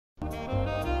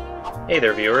Hey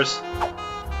there, viewers.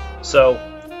 So,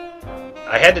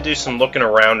 I had to do some looking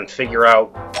around and figure out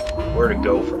where to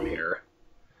go from here.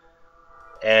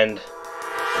 And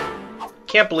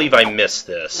can't believe I missed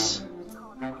this.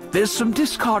 There's some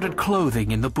discarded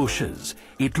clothing in the bushes.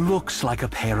 It looks like a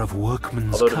pair of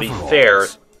workman's Although to be coveralls. fair,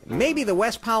 Maybe the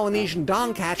West Polynesian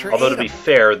Dawn Catcher although ate to be 'em.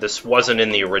 fair, this wasn't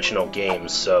in the original game,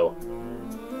 so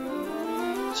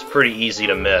it's pretty easy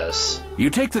to miss. You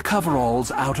take the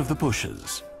coveralls out of the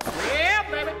bushes. Yeah,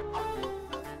 baby.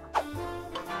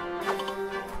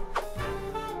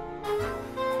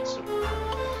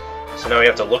 So now we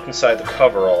have to look inside the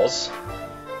coveralls,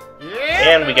 Yeah.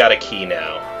 and we got a key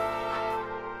now.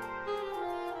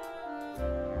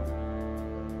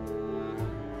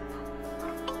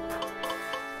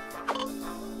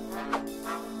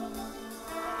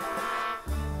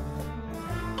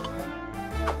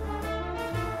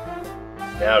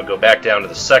 Now go back down to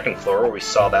the second floor where we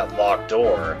saw that locked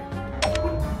door.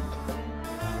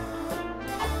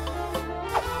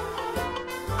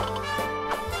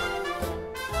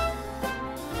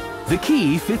 The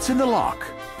key fits in the lock.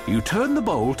 You turn the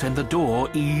bolt and the door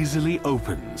easily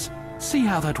opens. See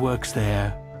how that works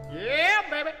there? Yeah,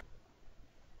 baby.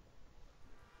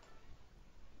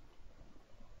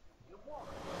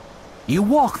 You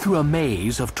walk through a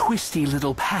maze of twisty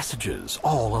little passages,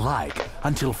 all alike,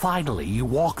 until finally you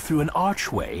walk through an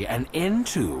archway and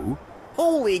into...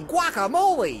 Holy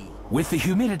guacamole! With the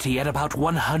humidity at about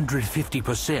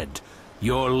 150%,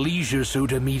 your leisure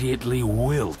suit immediately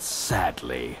wilts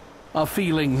sadly. A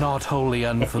feeling not wholly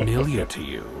unfamiliar to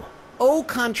you. Au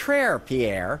contraire,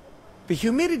 Pierre. The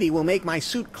humidity will make my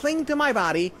suit cling to my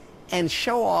body and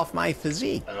show off my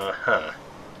physique. Uh-huh.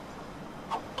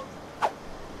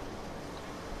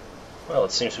 Well,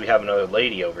 it seems we have another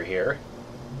lady over here.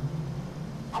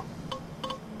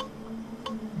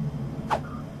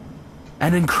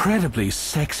 An incredibly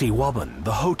sexy woman,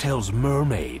 the hotel's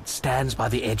mermaid, stands by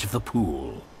the edge of the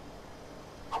pool.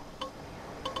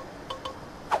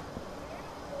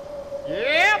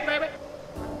 Yeah, baby.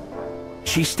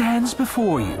 She stands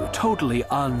before you, totally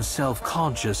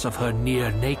unself-conscious of her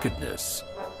near-nakedness.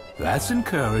 That's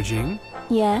encouraging.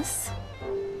 Yes?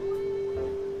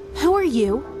 Who are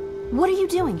you? What are you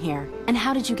doing here? And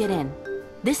how did you get in?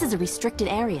 This is a restricted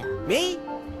area. Me?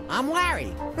 I'm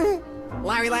Larry.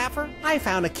 Larry Laffer. I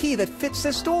found a key that fits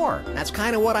this door. That's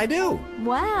kind of what I do.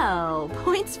 Well,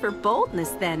 points for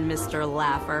boldness then, Mr.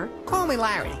 Laffer. Call me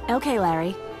Larry. Okay,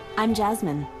 Larry. I'm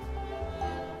Jasmine.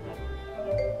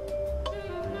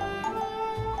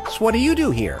 So what do you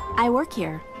do here? I work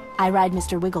here. I ride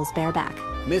Mr. Wiggles bareback.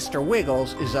 Mr.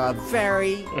 Wiggles is a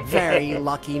very, very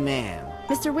lucky man.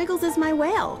 Mr. Wiggles is my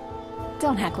whale.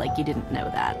 Don't act like you didn't know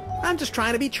that. I'm just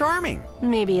trying to be charming.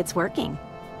 Maybe it's working.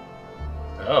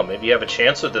 Oh, maybe you have a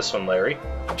chance with this one, Larry.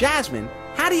 Jasmine,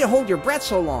 how do you hold your breath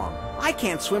so long? I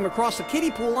can't swim across the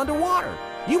kiddie pool underwater.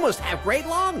 You must have great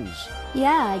lungs.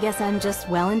 Yeah, I guess I'm just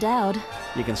well endowed.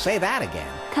 You can say that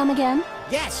again. Come again?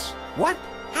 Yes. What?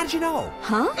 How did you know?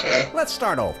 Huh? Let's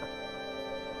start over.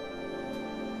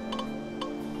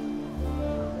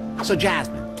 So,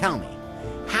 Jasmine, tell me,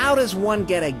 how does one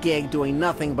get a gig doing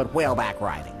nothing but whaleback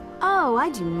riding? Oh, I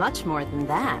do much more than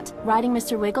that. Riding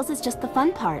Mr. Wiggles is just the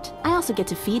fun part. I also get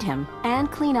to feed him,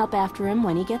 and clean up after him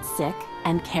when he gets sick,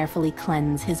 and carefully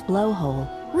cleanse his blowhole.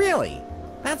 Really?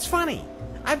 That's funny.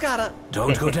 I've got a...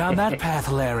 Don't go down that path,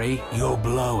 Larry. You'll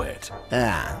blow it.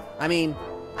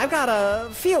 I've got a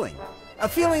feeling. A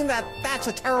feeling that that's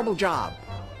a terrible job.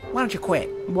 Why don't you quit?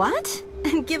 What?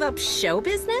 And give up show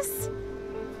business?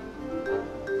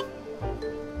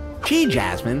 Gee,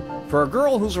 Jasmine, for a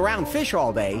girl who's around fish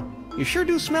all day, you sure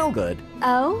do smell good.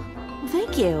 Oh,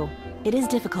 thank you. It is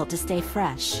difficult to stay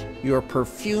fresh. Your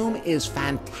perfume is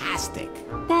fantastic.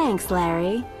 Thanks,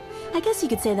 Larry. I guess you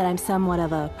could say that I'm somewhat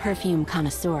of a perfume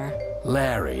connoisseur.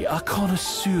 Larry, a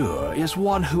connoisseur is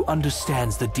one who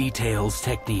understands the details,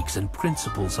 techniques, and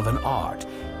principles of an art,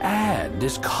 and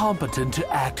is competent to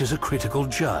act as a critical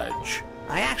judge.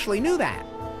 I actually knew that.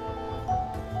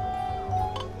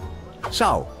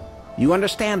 So, you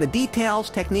understand the details,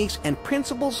 techniques, and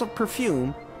principles of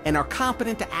perfume and are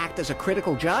competent to act as a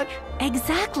critical judge?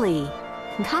 Exactly.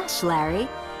 Gosh, Larry,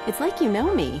 it's like you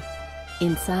know me.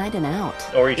 Inside and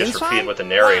out. Or you just Inside? repeat what the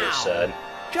narrator Wow. said.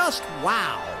 Just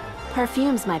wow.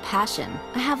 Perfume's my passion.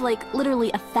 I have like literally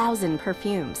 1,000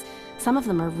 perfumes. Some of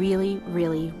them are really,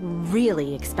 really,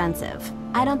 really expensive.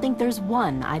 I don't think there's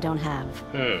one I don't have.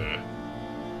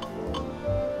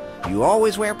 You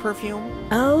always wear perfume?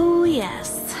 Oh,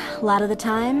 yes. A lot of the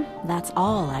time, that's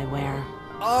all I wear.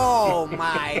 Oh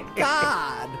my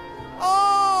God!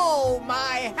 Oh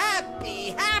my happy,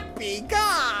 happy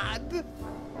God!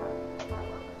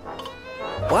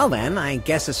 Well then, I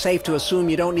guess it's safe to assume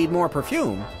you don't need more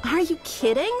perfume. Are you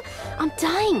kidding? I'm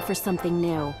dying for something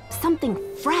new. Something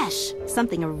fresh.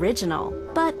 Something original.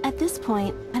 But at this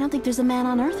point, I don't think there's a man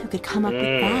on Earth who could come up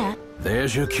with that.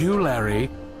 There's your cue, Larry.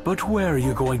 But where are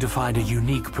you going to find a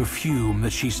unique perfume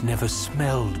that she's never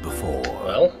smelled before?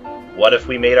 Well, what if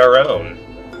we made our own?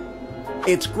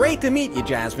 It's great to meet you,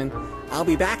 Jasmine. I'll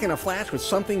be back in a flash with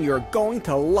something you're going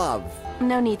to love.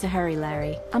 No need to hurry,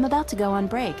 Larry. I'm about to go on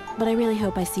break, but I really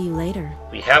hope I see you later.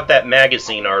 We have that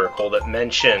magazine article that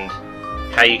mentioned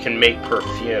how you can make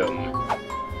perfume.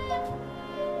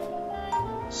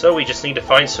 So we just need to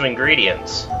find some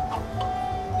ingredients.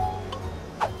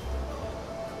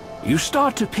 You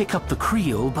start to pick up the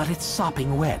creel, but it's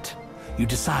sopping wet. You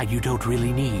decide you don't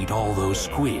really need all those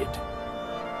squid.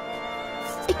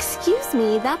 Excuse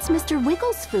me, that's Mr.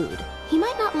 Wiggles' food. He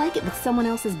might not like it with someone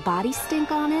else's body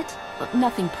stink on it.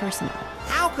 Nothing personal.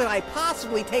 How could I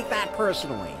possibly take that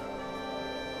personally?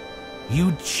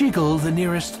 You jiggle the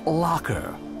nearest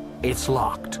locker. It's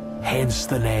locked, hence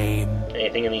the name.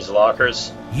 Anything in these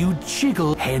lockers? You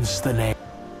jiggle, hence the name.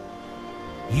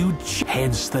 You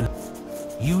hence the.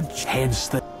 You hence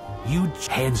the. You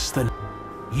hence the.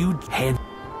 You hence.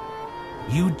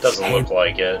 You Doesn't look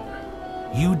like it.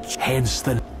 You hence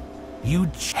the. You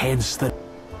hence the.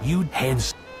 You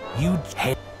hence. You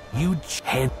hence. You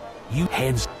hence. You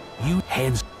hence. You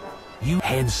hence. You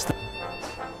hence the.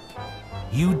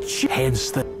 You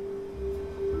hence the.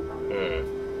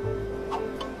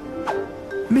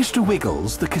 Mr.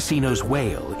 Wiggles, the casino's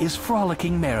whale, is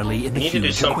frolicking merrily in the huge We need to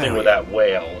do something aquarium. with that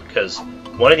whale, because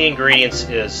one of the ingredients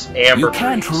is ambergris. You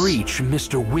can't reach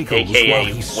Mr. Wiggles while AKA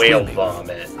he's whale swimming.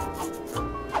 vomit.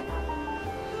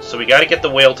 So we gotta get the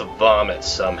whale to vomit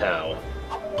somehow.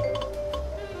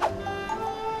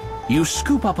 You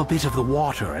scoop up a bit of the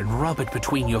water and rub it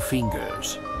between your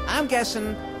fingers. I'm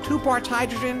guessing 2 parts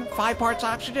hydrogen, 5 parts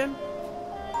oxygen?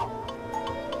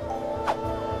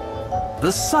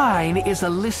 The sign is a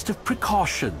list of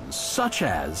precautions, such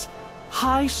as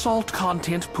high salt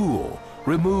content pool,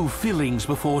 remove fillings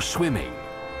before swimming.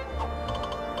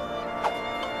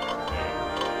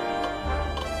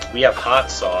 We have hot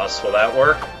sauce. Will that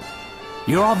work?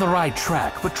 You're on the right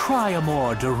track, but try a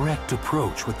more direct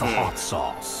approach with the hot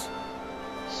sauce.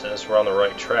 Says we're on the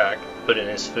right track. Put in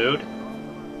his food.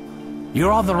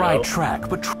 You're on the right No. track,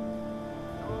 but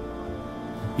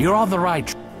you're on the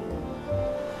right.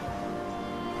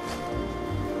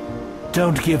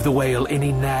 Don't give the whale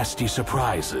any nasty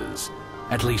surprises.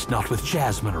 At least not with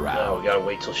Jasmine around. No, we gotta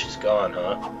wait till she's gone,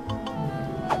 huh?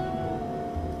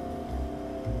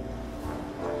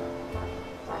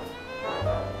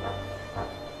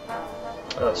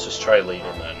 Oh, let's just try leaving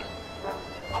then.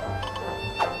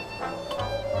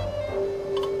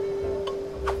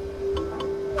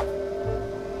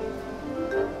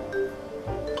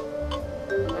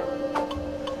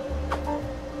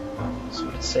 So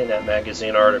what did it say in that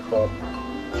magazine article?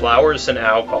 Flowers and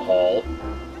alcohol.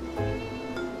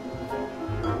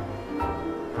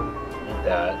 Need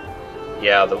that.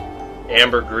 Yeah, the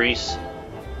ambergris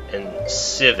and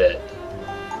civet.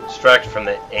 Extract from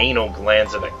the anal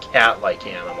glands of a cat-like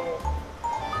animal.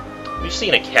 We've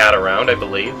seen a cat around, I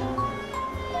believe.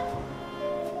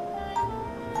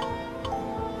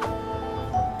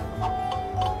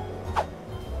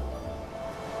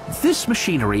 This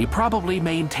machinery probably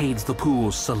maintains the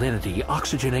pool's salinity,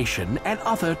 oxygenation, and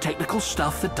other technical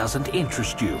stuff that doesn't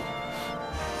interest you.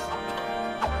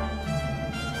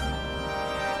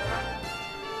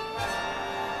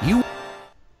 You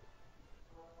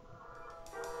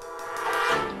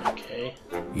Okay.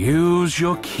 use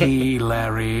your key,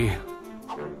 Larry.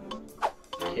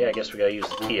 Yeah, I guess we gotta use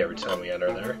the key every time we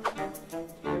enter there.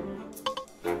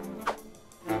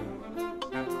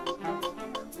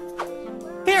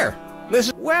 Here, this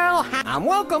is... Well, I'm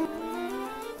welcome.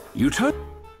 You turn.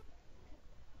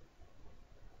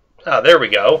 Ah, there we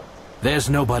go. There's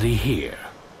nobody here.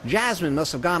 Jasmine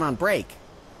must have gone on break.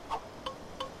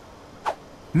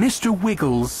 Mr.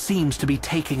 Wiggles seems to be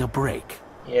taking a break.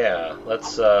 Yeah,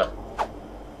 let's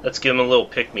give him a little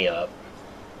pick-me-up.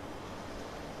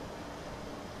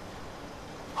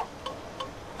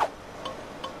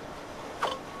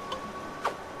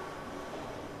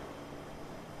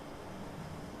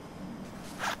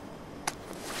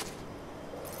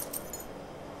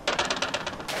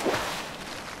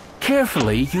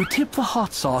 Carefully, you tip the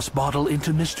hot sauce bottle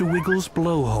into Mr. Wiggles'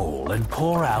 blowhole and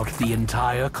pour out the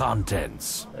entire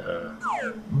contents.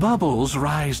 Bubbles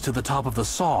rise to the top of the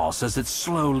sauce as it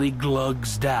slowly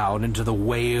glugs down into the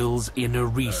whale's inner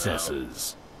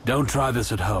recesses. Don't try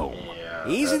this at home. Yeah.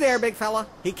 Easy there, big fella.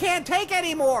 He can't take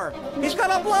any more. He's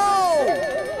gonna blow!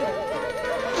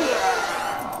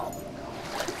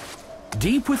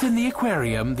 Deep within the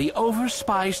aquarium, the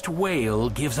overspiced whale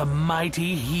gives a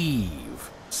mighty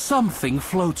heave. Something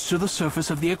floats to the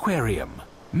surface of the aquarium.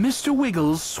 Mr.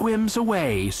 Wiggles swims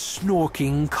away,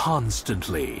 snorking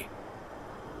constantly.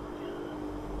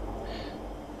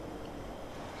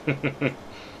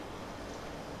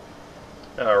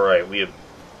 Alright,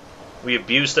 we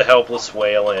abuse the helpless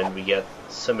whale and we get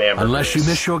some ambergris. Unless you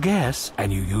miss your guess,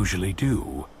 and you usually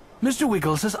do, Mr.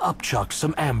 Wiggles has upchucked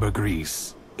some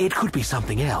ambergris. It could be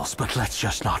something else, but let's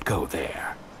just not go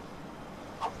there.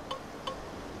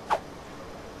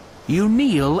 You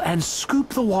kneel and scoop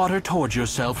the water towards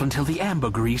yourself until the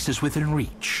ambergris is within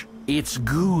reach. It's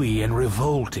gooey and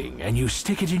revolting, and you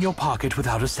stick it in your pocket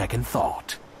without a second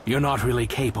thought. You're not really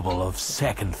capable of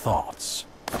second thoughts.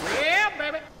 Yeah,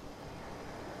 baby.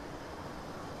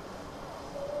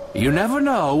 You never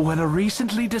know when a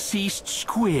recently deceased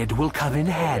squid will come in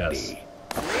handy.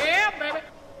 Yeah, baby.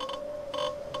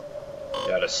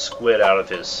 Got a squid out of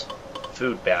his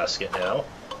food basket now.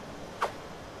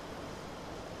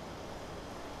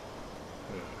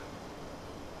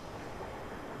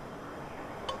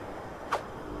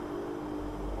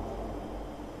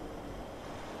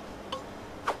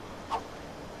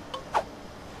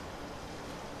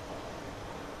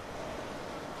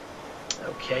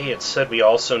 Okay, it said we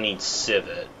also need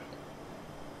civet.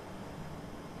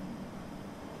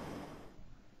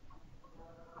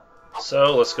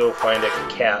 So let's go find a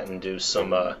cat and do some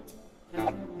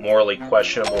morally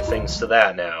questionable things to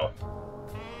that now.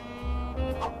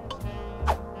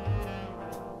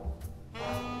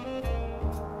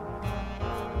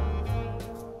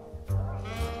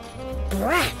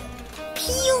 Breath.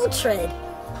 Putrid.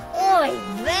 Oy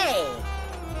vey.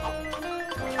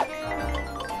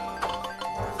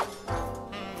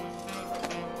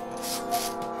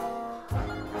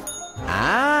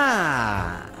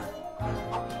 Ah.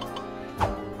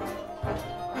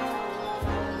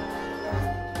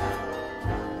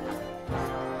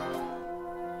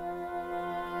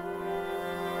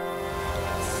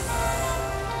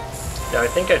 Yeah, I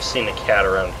think I've seen a cat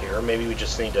around here. Maybe we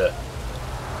just need to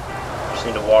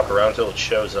walk around until it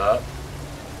shows up.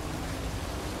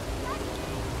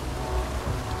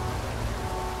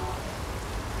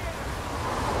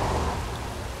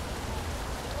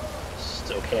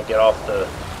 Still can't get off the...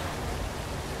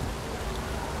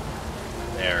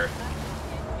 There.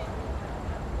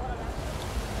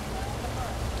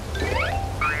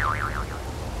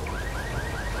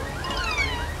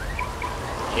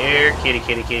 Here, kitty,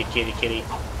 kitty, kitty, kitty, kitty.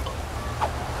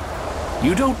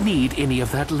 You don't need any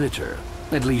of that litter.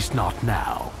 At least not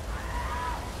now.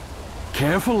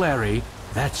 Careful, Larry.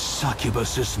 That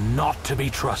succubus is not to be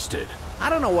trusted. I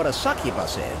don't know what a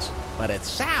succubus is, but it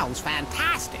sounds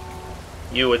fantastic.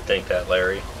 You would think that,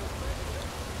 Larry.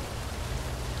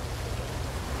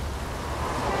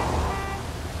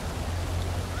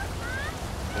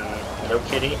 No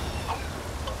kitty.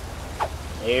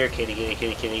 Here, kitty, kitty,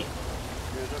 kitty, kitty.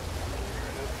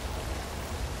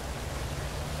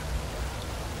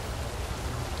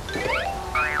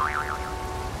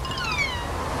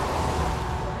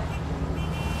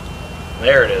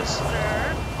 There it is.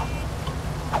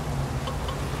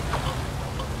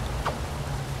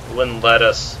 It wouldn't let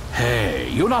us. Hey,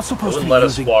 you're not supposed to be Let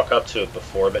us using... walk up to it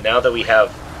before, but now that we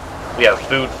have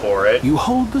food for it. You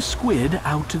hold the squid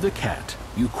out to the cat.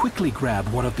 You quickly grab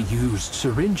one of the used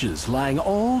syringes lying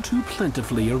all too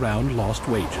plentifully around Lost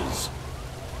Wages.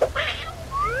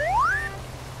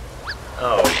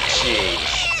 Oh,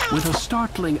 jeez. With a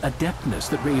startling adeptness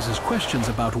that raises questions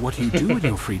about what you do in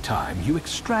your free time, you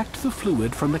extract the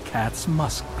fluid from the cat's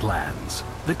musk glands.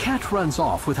 The cat runs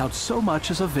off without so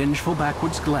much as a vengeful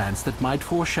backwards glance that might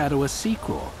foreshadow a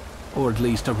sequel, or at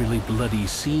least a really bloody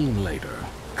scene later.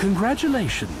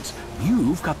 Congratulations!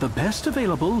 You've got the best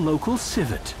available local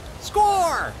civet.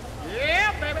 Score!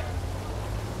 Yeah, baby.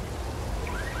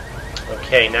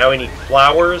 Okay, now we need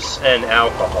flowers and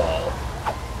alcohol.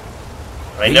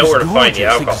 I know These where to find the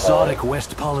gorgeous alcohol. exotic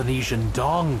West Polynesian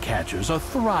dong catchers are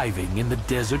thriving in the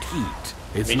desert heat.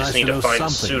 It's We just nice need to to know find a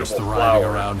something is suitable thriving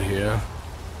flower. around here.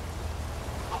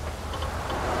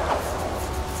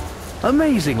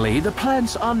 Amazingly, the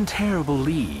plant's unterrible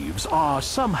leaves are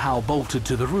somehow bolted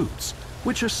to the roots,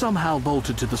 which are somehow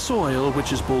bolted to the soil,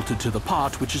 which is bolted to the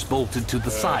pot, which is bolted to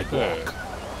the sidewalk.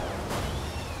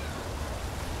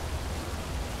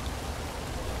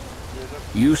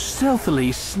 You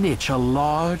stealthily snitch a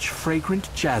large, fragrant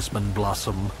jasmine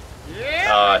blossom.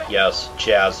 Yes,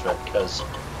 Jasmine, because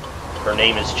her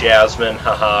name is Jasmine.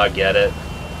 Haha, get it.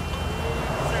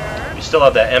 We still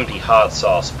have that empty hot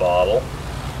sauce bottle.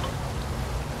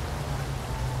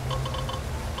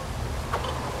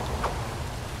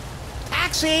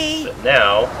 Taxi! But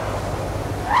now...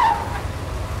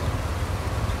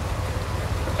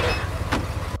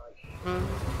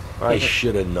 I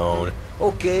should have known.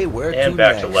 Okay, where to And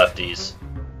back to next? lefties.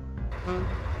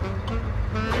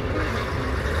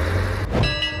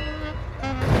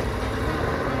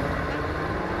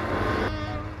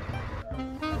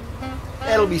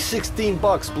 That'll be $16,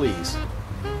 please.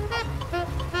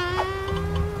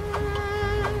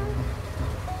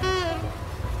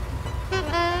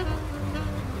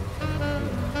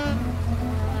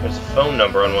 There's a phone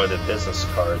number on one of the business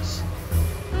cards.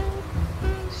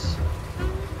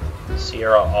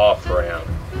 Sierra off-ramp.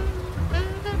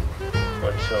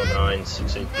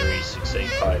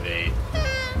 1209-683-6858.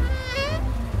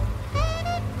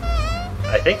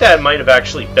 I think that might have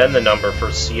actually been the number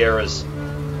for Sierra's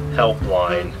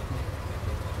helpline.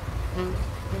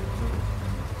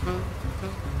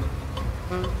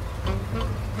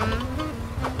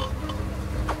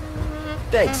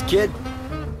 Thanks, kid.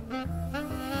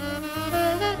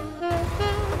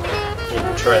 Maybe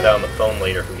we'll try that on the phone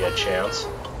later if we get a chance.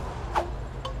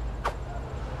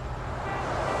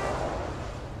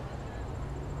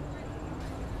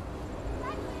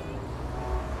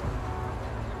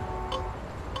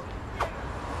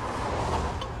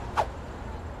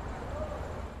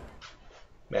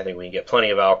 I think we can get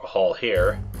plenty of alcohol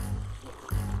here.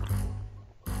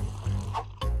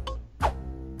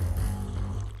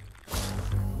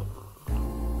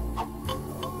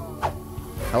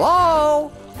 Hello?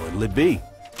 What'll it be?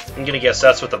 I'm gonna guess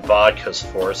that's what the vodka's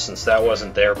for, since that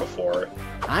wasn't there before.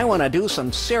 I want to do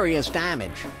some serious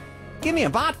damage. Give me a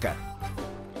vodka.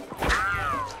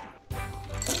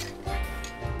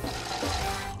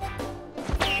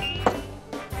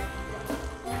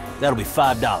 That'll be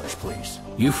 $5, please.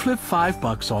 You flip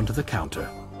 $5 onto the counter.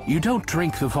 You don't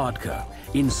drink the vodka.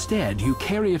 Instead, you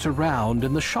carry it around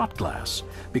in the shot glass,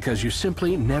 because you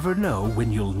simply never know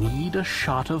when you'll need a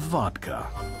shot of vodka.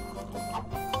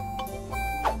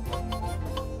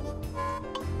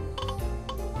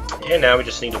 And now we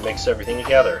just need to mix everything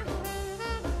together.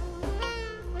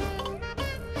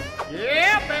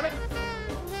 Yeah, baby.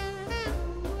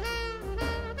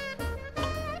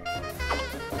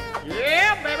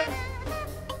 Yeah, baby.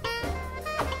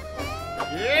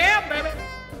 Yeah, baby.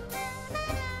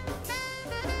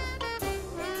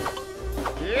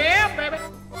 Yeah, baby.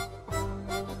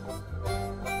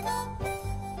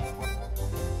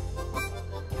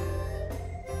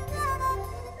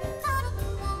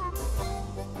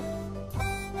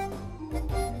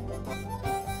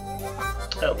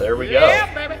 Oh, there we go.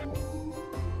 Yeah, baby.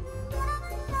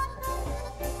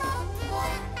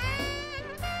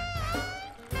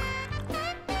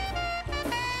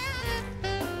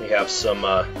 We have some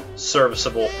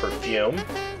serviceable perfume.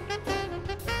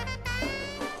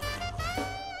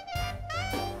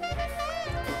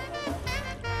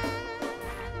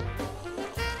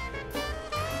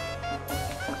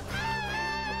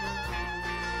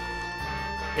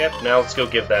 Yep, now let's go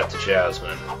give that to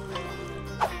Jasmine.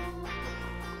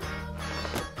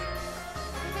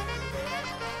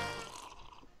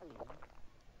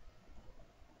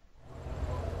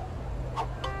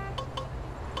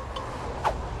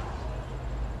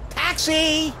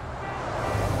 Taxi!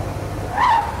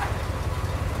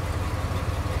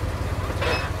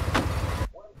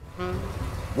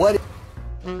 What?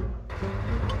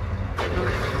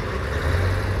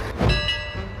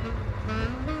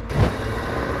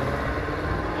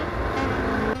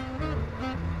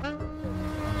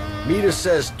 Meter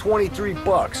says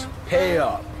 $23. Pay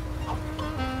up.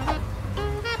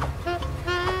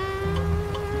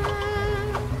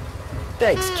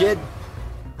 Thanks, kid.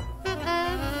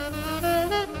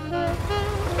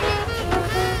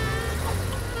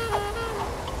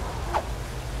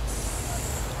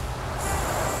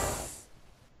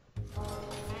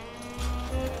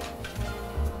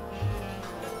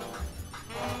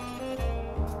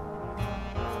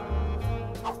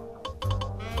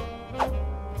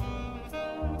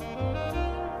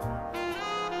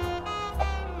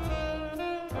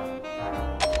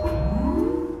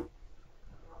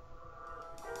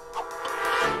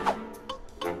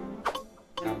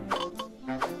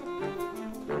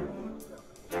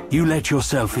 You let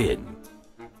yourself in.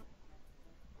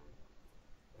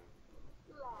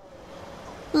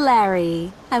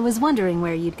 Larry, I was wondering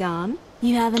where you'd gone.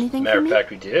 You have anything Matter for of me? fact,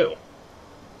 we do.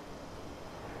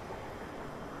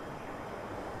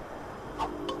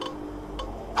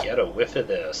 Get a whiff of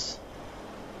this.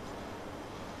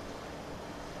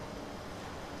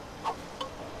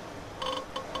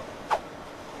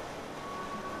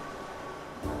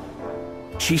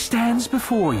 She stands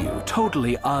before you,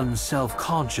 totally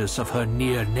unself-conscious of her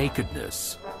near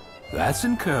nakedness. That's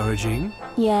encouraging.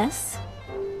 Yes?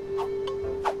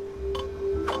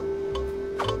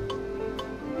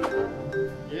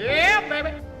 Yeah,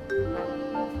 baby.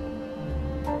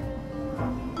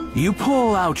 You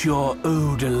pull out your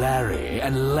eau de Larry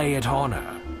and lay it on her.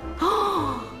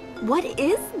 What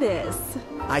is this?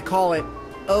 I call it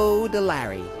Eau de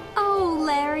Larry. Oh,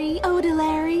 Larry. Oh, to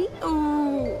Larry.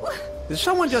 Oh. Did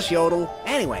someone just yodel?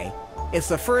 Anyway, it's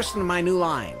the first in my new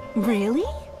line. Really?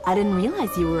 I didn't realize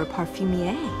you were a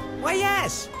parfumier. Why,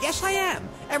 yes. Yes, I am.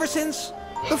 Ever since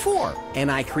before.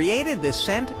 And I created this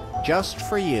scent just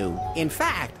for you. In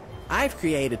fact, I've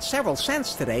created several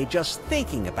scents today just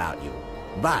thinking about you.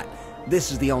 But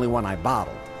this is the only one I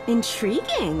bottled.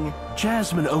 Intriguing.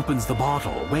 Jasmine opens the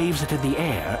bottle, waves it in the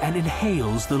air, and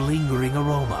inhales the lingering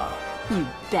aroma. You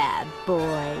bad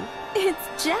boy.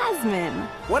 It's Jasmine.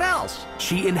 What else?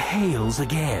 She inhales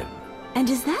again. And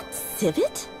is that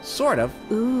civet? Sort of.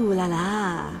 Ooh la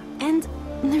la. And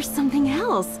there's something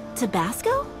else.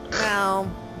 Tabasco?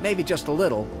 Well, maybe just a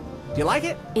little. Do you like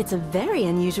it? It's a very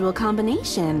unusual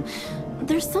combination.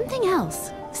 There's something else.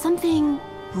 Something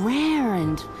rare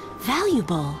and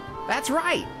valuable. That's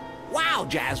right. Wow,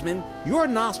 Jasmine. Your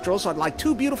nostrils are like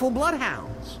two beautiful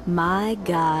bloodhounds. My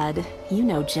God. You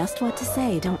know just what to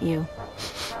say, don't you?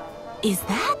 Is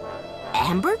that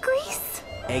ambergris?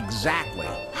 Exactly.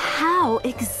 How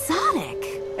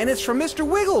exotic. And it's from Mr.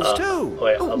 Wiggles, too.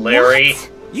 Wait, Larry. What?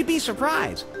 You'd be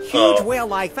surprised. Huge Oh. whale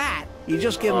like that, you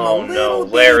just give him Oh, a no, little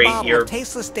bitty Larry, bottle you're- of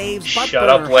Tasteless Dave's butt Shut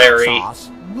up, burner Larry. hot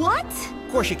sauce. What?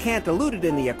 Of course, you can't dilute it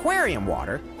in the aquarium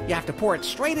water. You have to pour it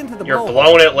straight into the You're bowl.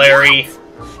 blowing it, Larry.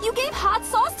 You gave hot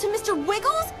sauce to Mr.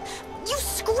 Wiggles? You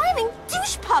screaming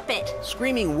douche puppet!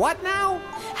 Screaming what now?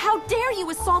 How dare you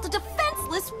assault a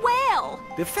defenseless whale!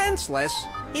 Defenseless?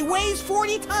 He weighs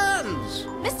 40 tons!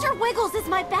 Mr. Wiggles is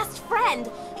my best friend!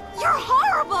 You're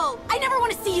horrible! I never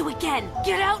want to see you again!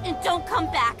 Get out and don't come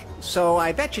back! So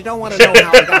I bet you don't want to know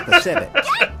how I got the civet.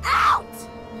 Get out!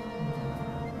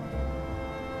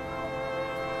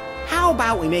 How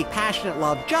about we make passionate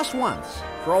love just once,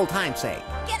 for old time's sake?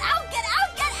 Get out! Get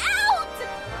out!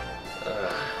 Get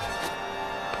out!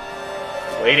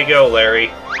 Way to go, Larry.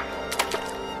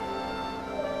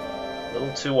 A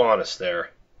little too honest there.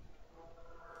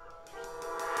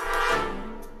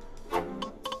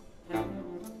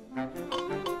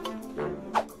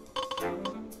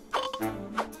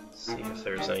 See if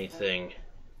there's anything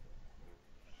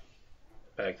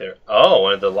back there. Oh,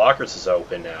 one of the lockers is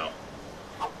open now.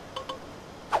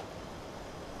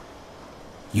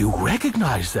 You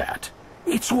recognize that?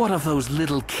 It's one of those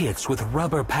little kits with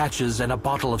rubber patches and a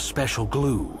bottle of special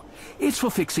glue. It's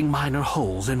for fixing minor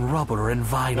holes in rubber and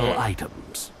vinyl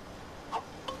items.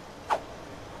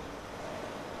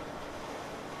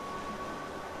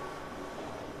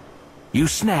 You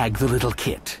snag the little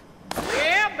kit.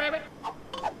 Yeah, baby.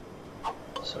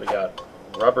 So we got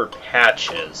rubber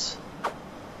patches.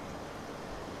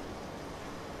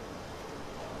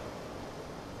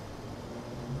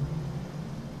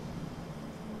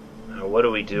 Now what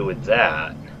do we do with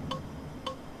that?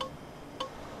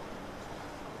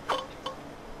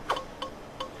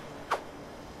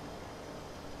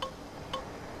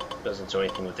 Doesn't do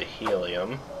anything with the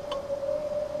helium.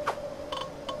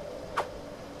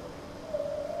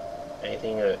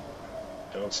 Anything that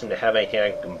don't seem to have anything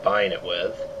I can combine it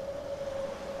with.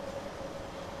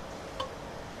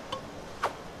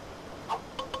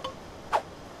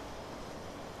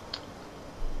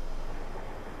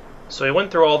 So we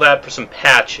went through all that for some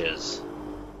patches.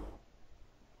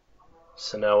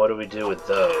 So now what do we do with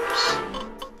those?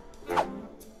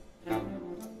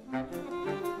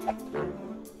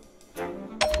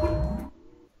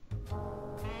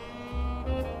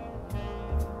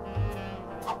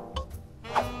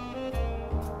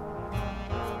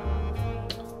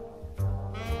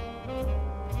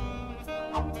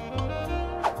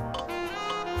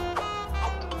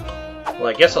 Well,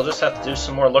 I guess I'll just have to do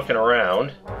some more looking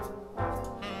around.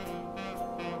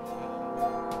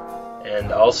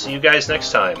 And I'll see you guys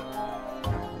next time.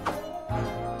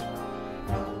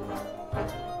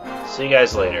 See you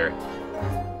guys later.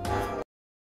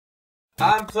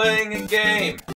 I'm playing a game.